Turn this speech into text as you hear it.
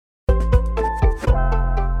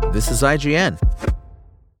This is IGN.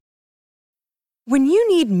 When you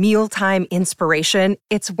need mealtime inspiration,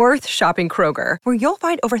 it's worth shopping Kroger, where you'll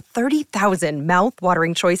find over 30,000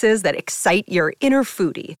 mouth-watering choices that excite your inner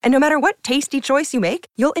foodie. And no matter what tasty choice you make,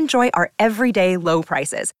 you'll enjoy our everyday low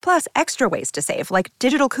prices, plus extra ways to save, like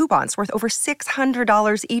digital coupons worth over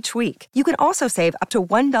 $600 each week. You can also save up to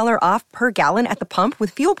 $1 off per gallon at the pump with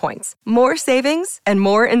fuel points. More savings and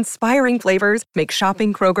more inspiring flavors make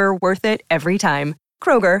shopping Kroger worth it every time.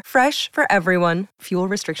 Kroger, fresh for everyone. Fuel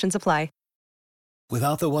restrictions apply.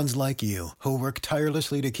 Without the ones like you, who work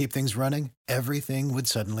tirelessly to keep things running, everything would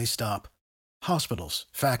suddenly stop. Hospitals,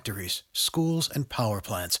 factories, schools, and power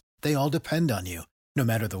plants, they all depend on you. No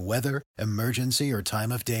matter the weather, emergency, or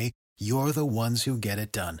time of day, you're the ones who get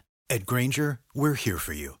it done. At Grainger, we're here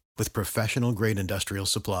for you with professional-grade industrial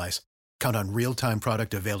supplies. Count on real-time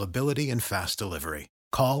product availability and fast delivery.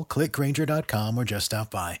 Call, click Grainger.com, or just stop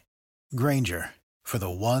by. Grainger, for the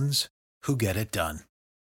ones who get it done.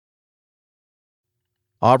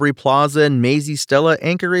 Aubrey Plaza and Maisie Stella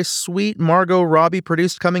anchor a sweet Margot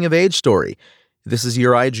Robbie-produced coming-of-age story. This is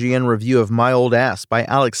your IGN review of My Old Ass by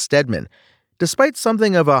Alex Stedman. Despite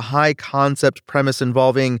something of a high-concept premise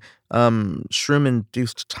involving,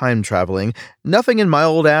 shroom-induced time traveling, nothing in My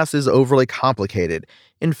Old Ass is overly complicated.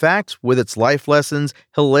 In fact, with its life lessons,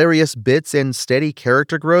 hilarious bits, and steady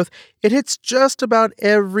character growth, it hits just about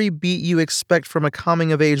every beat you expect from a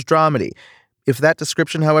coming-of-age dramedy. If that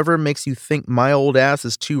description, however, makes you think My Old Ass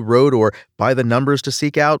is too rote or by the numbers to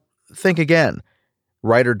seek out, think again.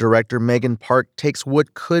 Writer-director Megan Park takes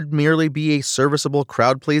what could merely be a serviceable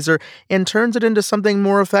crowd pleaser and turns it into something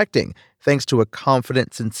more affecting, thanks to a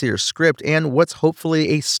confident, sincere script and what's hopefully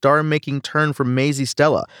a star-making turn from Maisie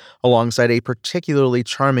Stella, alongside a particularly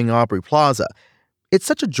charming Aubrey Plaza. It's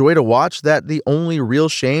such a joy to watch that the only real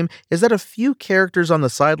shame is that a few characters on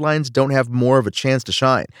the sidelines don't have more of a chance to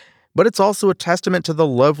shine. But it's also a testament to the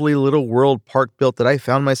lovely little world Park built that I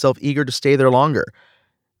found myself eager to stay there longer.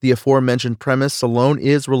 The aforementioned premise alone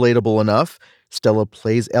is relatable enough. Stella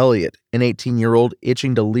plays Elliot, an 18-year-old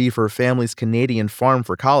itching to leave her family's Canadian farm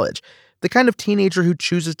for college, the kind of teenager who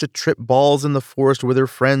chooses to trip balls in the forest with her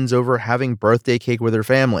friends over having birthday cake with her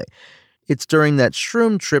family. It's during that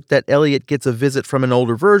shroom trip that Elliot gets a visit from an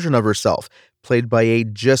older version of herself, played by a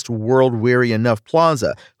just world-weary enough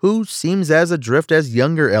Plaza, who seems as adrift as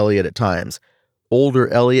younger Elliot at times. Older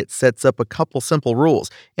Elliot sets up a couple simple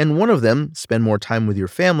rules, and one of them, spend more time with your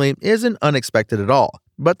family, isn't unexpected at all.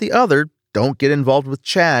 But the other, don't get involved with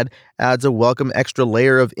Chad, adds a welcome extra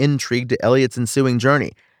layer of intrigue to Elliot's ensuing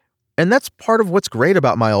journey. And that's part of what's great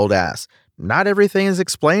about My Old Ass. Not everything is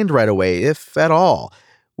explained right away, if at all.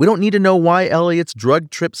 We don't need to know why Elliot's drug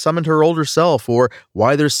trip summoned her older self, or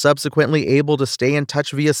why they're subsequently able to stay in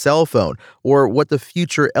touch via cell phone, or what the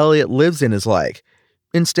future Elliot lives in is like.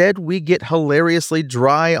 Instead, we get hilariously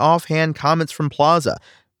dry, offhand comments from Plaza.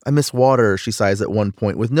 "I miss water," she sighs at one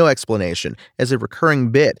point with no explanation, as a recurring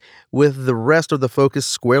bit, with the rest of the focus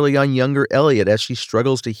squarely on younger Elliot as she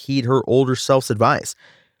struggles to heed her older self's advice.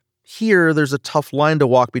 Here, there's a tough line to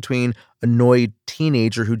walk between annoyed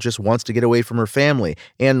teenager who just wants to get away from her family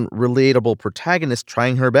and relatable protagonist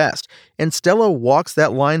trying her best, and Stella walks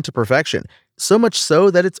that line to perfection, so much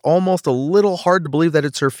so that it's almost a little hard to believe that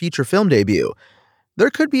it's her feature film debut.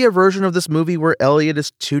 There could be a version of this movie where Elliot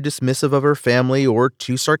is too dismissive of her family, or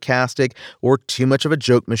too sarcastic, or too much of a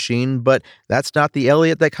joke machine, but that's not the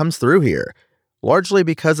Elliot that comes through here. Largely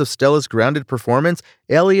because of Stella's grounded performance,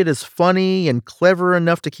 Elliot is funny and clever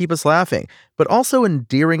enough to keep us laughing, but also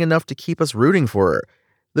endearing enough to keep us rooting for her.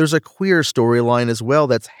 There's a queer storyline as well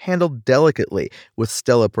that's handled delicately, with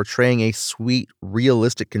Stella portraying a sweet,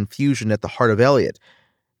 realistic confusion at the heart of Elliot.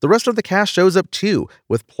 The rest of the cast shows up too,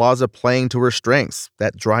 with Plaza playing to her strengths,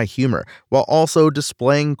 that dry humor, while also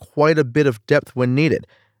displaying quite a bit of depth when needed.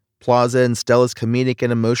 Plaza and Stella's comedic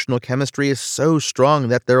and emotional chemistry is so strong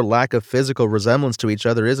that their lack of physical resemblance to each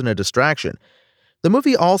other isn't a distraction. The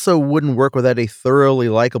movie also wouldn't work without a thoroughly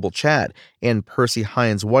likable Chad, and Percy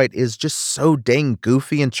Hynes-White is just so dang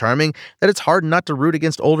goofy and charming that it's hard not to root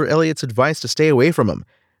against older Elliot's advice to stay away from him.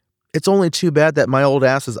 It's only too bad that My Old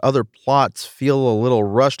Ass's other plots feel a little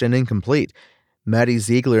rushed and incomplete. Maddie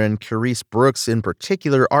Ziegler and Carice Brooks in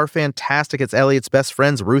particular are fantastic as Elliot's best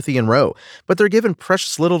friends Ruthie and Ro, but they're given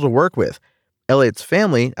precious little to work with. Elliot's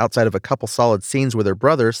family, outside of a couple solid scenes with her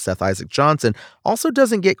brother, Seth Isaac Johnson, also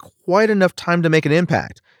doesn't get quite enough time to make an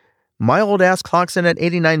impact. My Old Ass clocks in at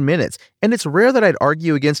 89 minutes, and it's rare that I'd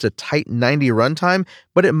argue against a tight 90 runtime,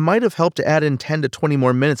 but it might have helped to add in 10 to 20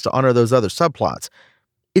 more minutes to honor those other subplots.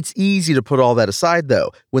 It's easy to put all that aside,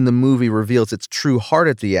 though, when the movie reveals its true heart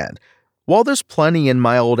at the end. While there's plenty in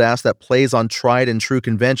My Old Ass that plays on tried and true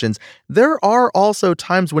conventions, there are also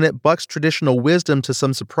times when it bucks traditional wisdom to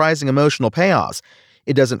some surprising emotional payoffs.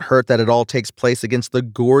 It doesn't hurt that it all takes place against the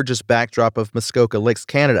gorgeous backdrop of Muskoka Lakes,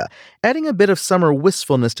 Canada, adding a bit of summer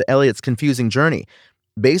wistfulness to Elliot's confusing journey.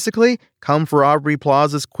 Basically, come for Aubrey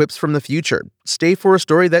Plaza's quips from the future. Stay for a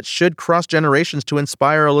story that should cross generations to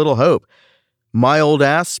inspire a little hope. My Old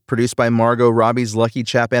Ass, produced by Margot Robbie's Lucky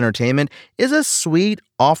Chap Entertainment, is a sweet,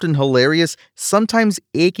 often hilarious, sometimes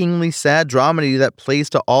achingly sad dramedy that plays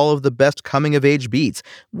to all of the best coming-of-age beats,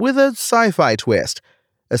 with a sci-fi twist.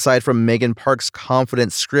 Aside from Megan Park's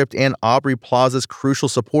confident script and Aubrey Plaza's crucial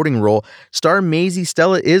supporting role, star Maisie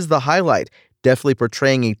Stella is the highlight, deftly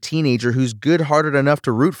portraying a teenager who's good-hearted enough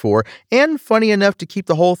to root for and funny enough to keep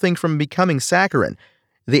the whole thing from becoming saccharine.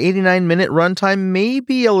 The 89-minute runtime may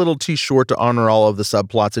be a little too short to honor all of the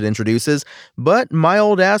subplots it introduces, but My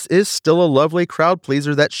Old Ass is still a lovely crowd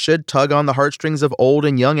pleaser that should tug on the heartstrings of old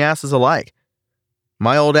and young asses alike.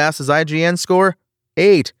 My Old Ass's IGN score?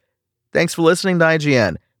 8. Thanks for listening to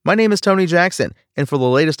IGN. My name is Tony Jackson, and for the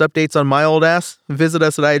latest updates on My Old Ass, visit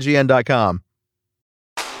us at IGN.com.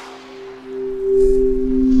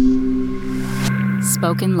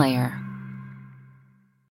 Spoken Layer.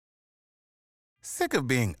 Sick of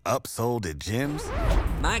being upsold at gyms?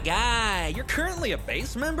 My guy, you're currently a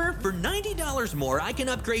base member? For $90 more, I can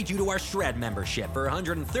upgrade you to our Shred membership. For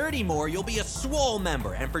 $130 more, you'll be a Swole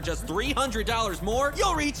member. And for just $300 more,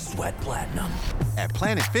 you'll reach Sweat Platinum. At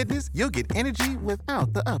Planet Fitness, you'll get energy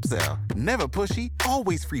without the upsell. Never pushy,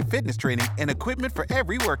 always free fitness training and equipment for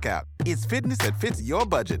every workout. It's fitness that fits your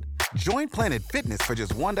budget. Join Planet Fitness for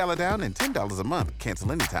just $1 down and $10 a month.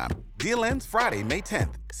 Cancel anytime. Deal ends Friday, May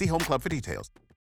 10th. See Home Club for details.